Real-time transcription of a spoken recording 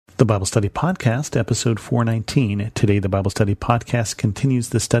The Bible Study Podcast, episode 419. Today, the Bible Study Podcast continues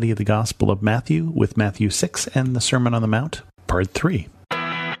the study of the Gospel of Matthew with Matthew 6 and the Sermon on the Mount, part 3.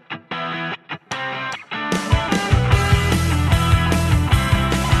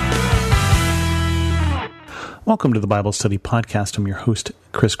 Welcome to the Bible Study Podcast. I'm your host,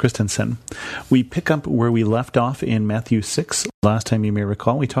 Chris Christensen. We pick up where we left off in Matthew 6. Last time, you may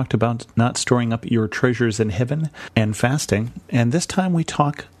recall, we talked about not storing up your treasures in heaven and fasting. And this time we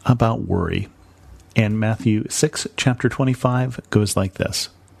talk about worry. And Matthew 6, chapter 25, goes like this.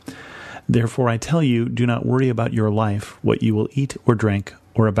 Therefore I tell you, do not worry about your life, what you will eat or drink,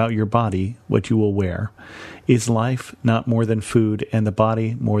 or about your body, what you will wear. Is life not more than food, and the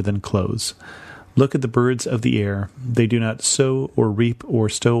body more than clothes? Look at the birds of the air. They do not sow or reap or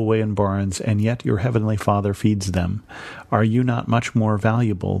stow away in barns, and yet your heavenly Father feeds them. Are you not much more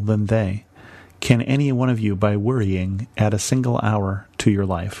valuable than they? Can any one of you, by worrying, add a single hour to your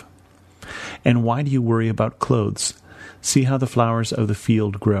life? And why do you worry about clothes? See how the flowers of the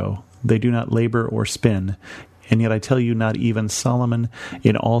field grow. They do not labor or spin. And yet I tell you, not even Solomon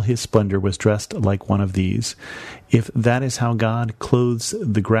in all his splendor was dressed like one of these. If that is how God clothes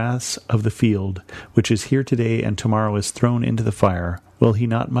the grass of the field, which is here today and tomorrow is thrown into the fire, will he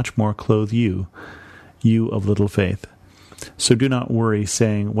not much more clothe you, you of little faith? So do not worry,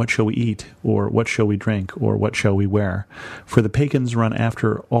 saying, what shall we eat, or what shall we drink, or what shall we wear? For the pagans run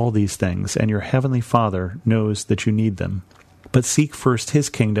after all these things, and your heavenly Father knows that you need them. But seek first his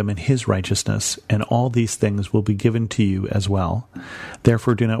kingdom and his righteousness, and all these things will be given to you as well.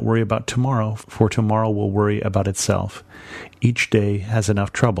 Therefore do not worry about tomorrow, for tomorrow will worry about itself. Each day has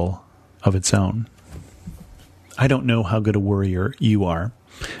enough trouble of its own. I don't know how good a worrier you are,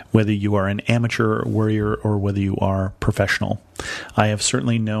 whether you are an amateur worrier or whether you are professional. I have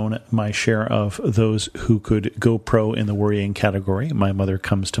certainly known my share of those who could go pro in the worrying category. My mother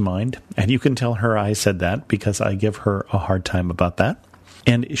comes to mind, and you can tell her I said that because I give her a hard time about that.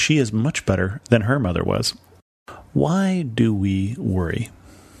 And she is much better than her mother was. Why do we worry?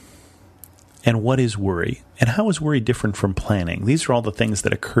 And what is worry? And how is worry different from planning? These are all the things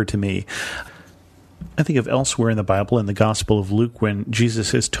that occur to me. I think of elsewhere in the Bible, in the Gospel of Luke, when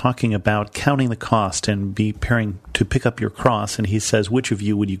Jesus is talking about counting the cost and preparing to pick up your cross, and he says, which of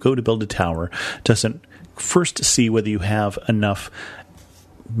you, when you go to build a tower, doesn't first see whether you have enough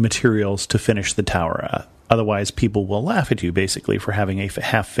materials to finish the tower? Otherwise, people will laugh at you, basically, for having a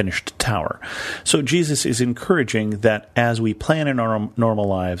half-finished tower. So Jesus is encouraging that as we plan in our normal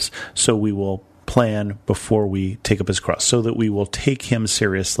lives, so we will plan before we take up his cross, so that we will take him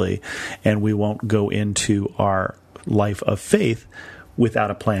seriously and we won't go into our life of faith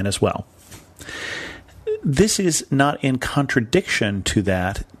without a plan as well. This is not in contradiction to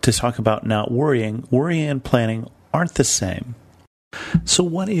that, to talk about not worrying. Worrying and planning aren't the same. So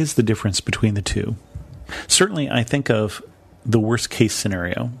what is the difference between the two? Certainly, I think of the worst case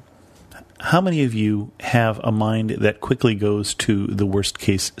scenario. How many of you have a mind that quickly goes to the worst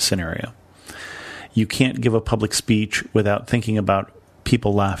case scenario? You can't give a public speech without thinking about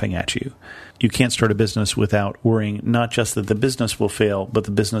people laughing at you. You can't start a business without worrying not just that the business will fail, but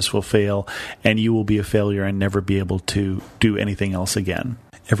the business will fail and you will be a failure and never be able to do anything else again.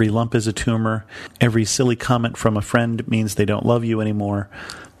 Every lump is a tumor. Every silly comment from a friend means they don't love you anymore.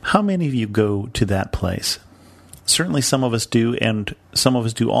 How many of you go to that place? Certainly some of us do, and some of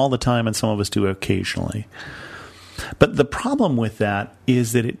us do all the time, and some of us do occasionally. But the problem with that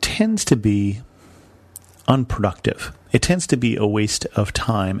is that it tends to be unproductive. It tends to be a waste of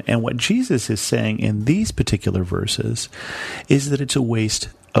time. And what Jesus is saying in these particular verses is that it's a waste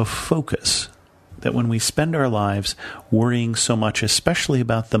of focus. That when we spend our lives worrying so much, especially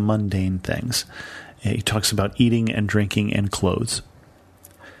about the mundane things, he talks about eating and drinking and clothes,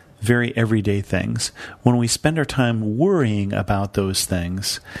 very everyday things. When we spend our time worrying about those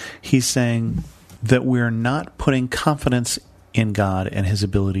things, he's saying that we're not putting confidence in God and his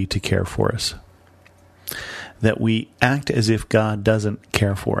ability to care for us. That we act as if God doesn't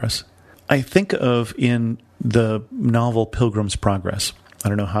care for us. I think of in the novel Pilgrim's Progress. I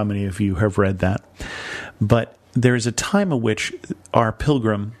don't know how many of you have read that, but there's a time in which our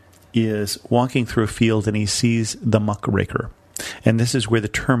pilgrim is walking through a field and he sees the muckraker. And this is where the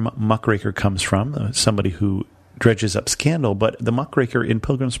term muckraker comes from, somebody who dredges up scandal. But the muckraker in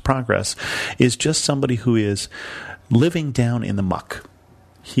Pilgrim's Progress is just somebody who is living down in the muck.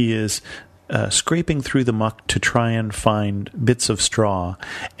 He is scraping through the muck to try and find bits of straw,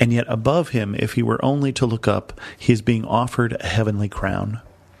 and yet above him, if he were only to look up, he is being offered a heavenly crown.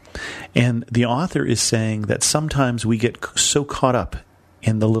 And the author is saying that sometimes we get so caught up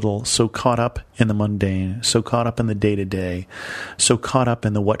so caught up in the mundane, so caught up in the day-to-day, so caught up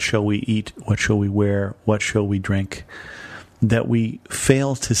in the what shall we eat, what shall we wear, what shall we drink, that we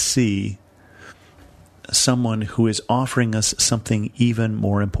fail to see someone who is offering us something even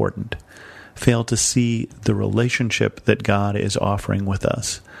more important, fail to see the relationship that God is offering with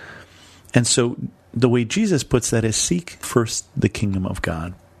us. And so the way Jesus puts that is seek first the kingdom of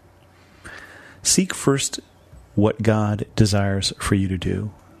God. Seek first what God desires for you to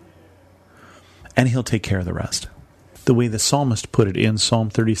do, and He'll take care of the rest. The way the psalmist put it in Psalm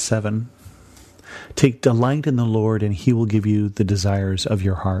 37, take delight in the Lord, and He will give you the desires of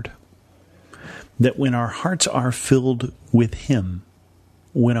your heart. That when our hearts are filled with Him,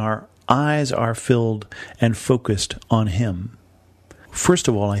 when our eyes are filled and focused on Him, first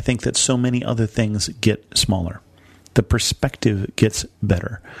of all, I think that so many other things get smaller. The perspective gets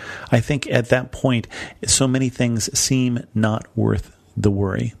better. I think at that point, so many things seem not worth the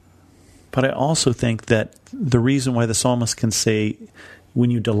worry. But I also think that the reason why the psalmist can say,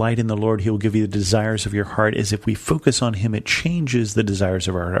 when you delight in the Lord, He will give you the desires of your heart, is if we focus on Him, it changes the desires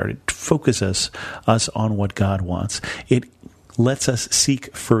of our heart. It focuses us on what God wants. It lets us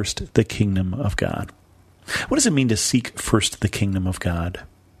seek first the kingdom of God. What does it mean to seek first the kingdom of God?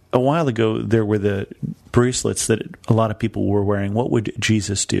 A while ago, there were the bracelets that a lot of people were wearing. What would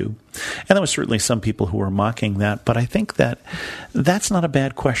Jesus do? And there was certainly some people who were mocking that, but I think that that's not a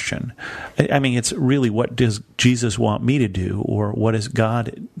bad question. I mean, it's really, what does Jesus want me to do, or what is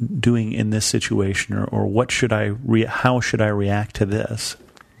God doing in this situation, or what should how should I react to this?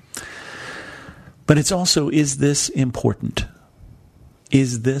 But it's also, is this important?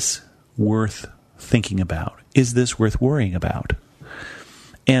 Is this worth thinking about? Is this worth worrying about?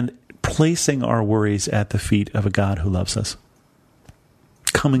 And placing our worries at the feet of a God who loves us.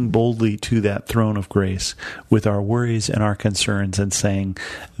 Coming boldly to that throne of grace with our worries and our concerns and saying,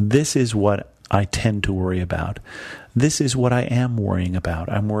 this is what I tend to worry about. This is what I am worrying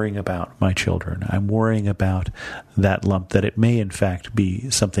about. I'm worrying about my children. I'm worrying about that lump, that it may in fact be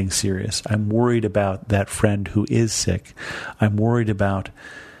something serious. I'm worried about that friend who is sick. I'm worried about,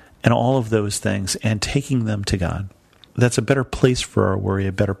 and all of those things, and taking them to God. That's a better place for our worry,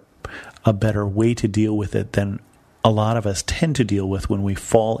 a better way to deal with it than a lot of us tend to deal with when we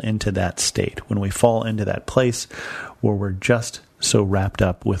fall into that state, when we fall into that place where we're just so wrapped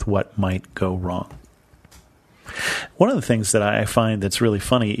up with what might go wrong. One of the things that I find that's really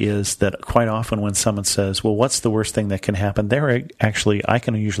funny is that quite often when someone says, well, what's the worst thing that can happen? I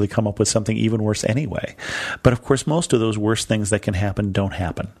can usually come up with something even worse anyway. But of course, most of those worst things that can happen don't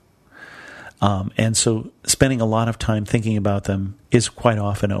happen. And so spending a lot of time thinking about them is quite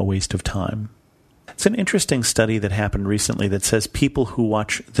often a waste of time. It's an interesting study that happened recently that says people who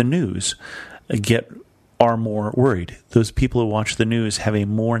watch the news are more worried. Those people who watch the news have a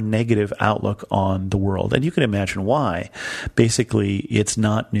more negative outlook on the world. And you can imagine why. Basically, it's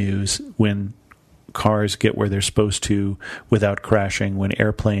not news when cars get where they're supposed to without crashing, when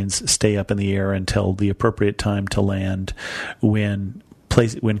airplanes stay up in the air until the appropriate time to land, when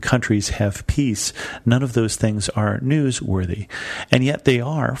countries have peace. None of those things are newsworthy. And yet they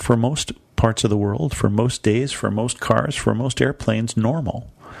are, for most parts of the world, for most days, for most cars, for most airplanes,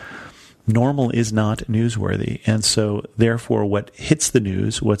 normal. Normal is not newsworthy. And so, therefore, what hits the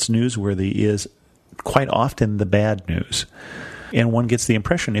news, what's newsworthy, is quite often the bad news. And one gets the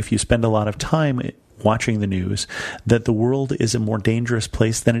impression, if you spend a lot of time watching the news, that the world is a more dangerous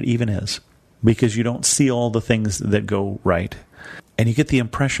place than it even is, because you don't see all the things that go right. And you get the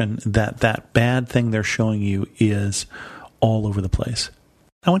impression that that bad thing they're showing you is all over the place.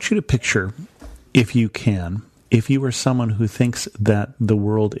 I want you to picture, if you can, if you are someone who thinks that the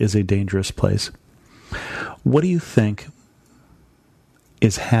world is a dangerous place, what do you think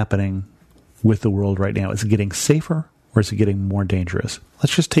is happening with the world right now? Is it getting safer, or is it getting more dangerous?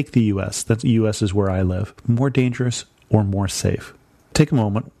 Let's just take the U.S. The U.S. is where I live. More dangerous or more safe? Take a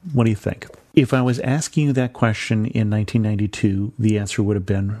moment. What do you think? If I was asking you that question in 1992, the answer would have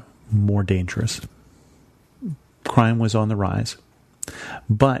been more dangerous. Crime was on the rise.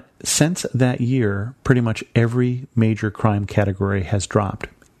 But since that year, pretty much every major crime category has dropped,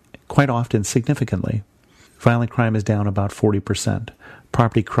 quite often significantly. Violent crime is down about 40%.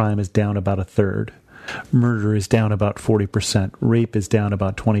 Property crime is down about a third. Murder is down about 40%. Rape is down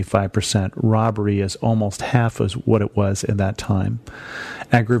about 25%. Robbery is almost half as what it was in that time.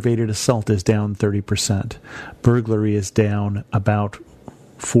 Aggravated assault is down 30%. Burglary is down about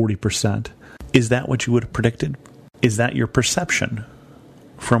 40%. Is that what you would have predicted? Is that your perception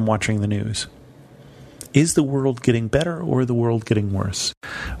from watching the news? Is the world getting better or the world getting worse?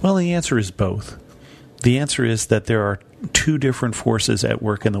 Well, the answer is both. The answer is that there are two different forces at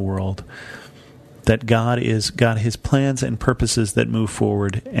work in the world. That God is got his plans and purposes that move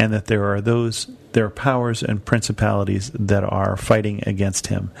forward, and that there are powers and principalities that are fighting against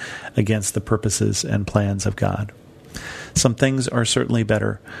him, against the purposes and plans of God. Some things are certainly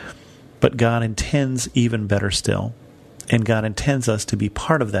better, but God intends even better still. And God intends us to be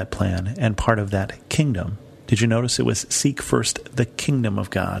part of that plan and part of that kingdom. Did you notice it was seek first the kingdom of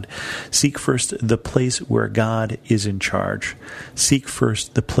God? Seek first the place where God is in charge. Seek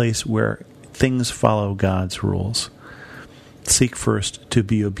first the place where things follow God's rules. Seek first to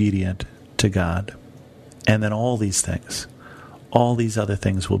be obedient to God. And then all these other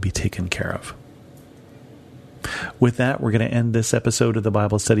things will be taken care of. With that, we're going to end this episode of the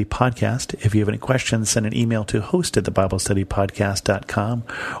Bible Study Podcast. If you have any questions, send an email to host@thebiblestudypodcast.com,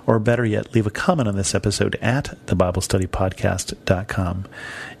 or better yet, leave a comment on this episode at thebiblestudypodcast.com.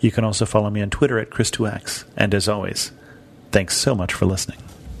 You can also follow me on Twitter at Chris2X. And as always, thanks so much for listening.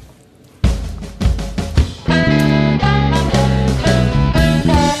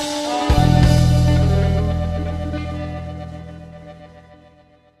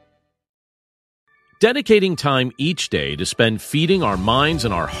 Dedicating time each day to spend feeding our minds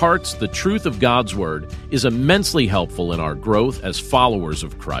and our hearts the truth of God's Word is immensely helpful in our growth as followers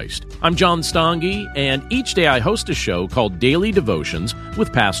of Christ. I'm John Stange, and each day I host a show called Daily Devotions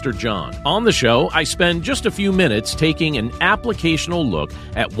with Pastor John. On the show, I spend just a few minutes taking an applicational look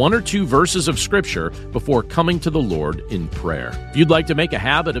at one or two verses of Scripture before coming to the Lord in prayer. If you'd like to make a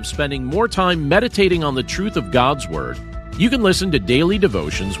habit of spending more time meditating on the truth of God's Word, you can listen to Daily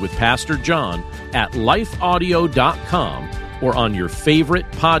Devotions with Pastor John at lifeaudio.com or on your favorite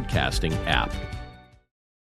podcasting app.